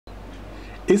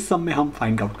इस सम में हम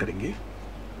फाइंड आउट करेंगे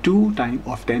 2 time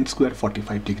of ten square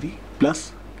 45 degree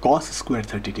plus cos square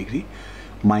 30 degree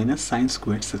minus sine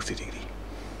square 60 degree.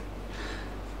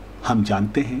 हम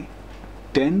जानते हैं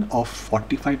 10 of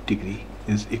 45 degree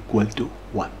is equal to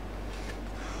 1,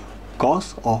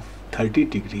 cos of 30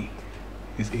 degree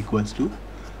is equal to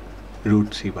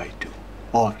 √3/2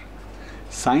 और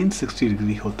sign 60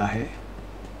 degree होता है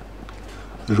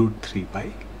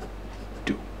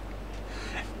 √3/2।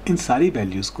 इन सारी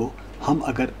वैल्यूज़ को हम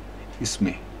अगर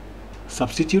इसमें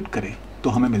सब्स्टिट्यूट करें तो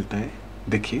हमें मिलता है,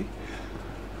 देखिए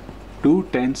 2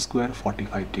 10 square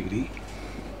 45 degree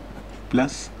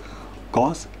plus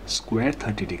cos square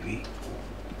 30 degree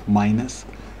minus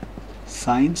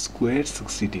sine square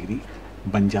 60 degree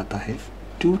बन जाता है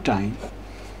 2 time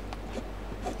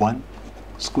 1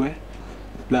 square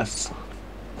plus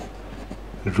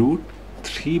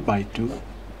 √3/2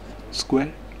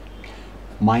 square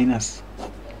minus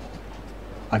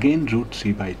again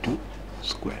 √3/2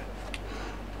 square.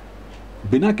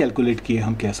 बिना कैलकुलेट किए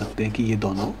हम कह सकते हैं कि ये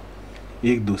दोनों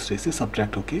एक दूसरे से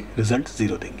सब्ट्रैक्ट होके रिजल्ट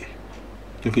 0 देंगे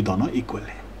क्योंकि दोनों इक्वल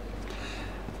हैं।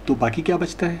 तो बाकी क्या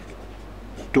बचता है,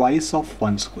 twice of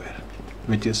 1 square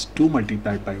which is 2 ×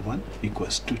 1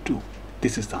 = 2।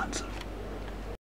 This is the answer.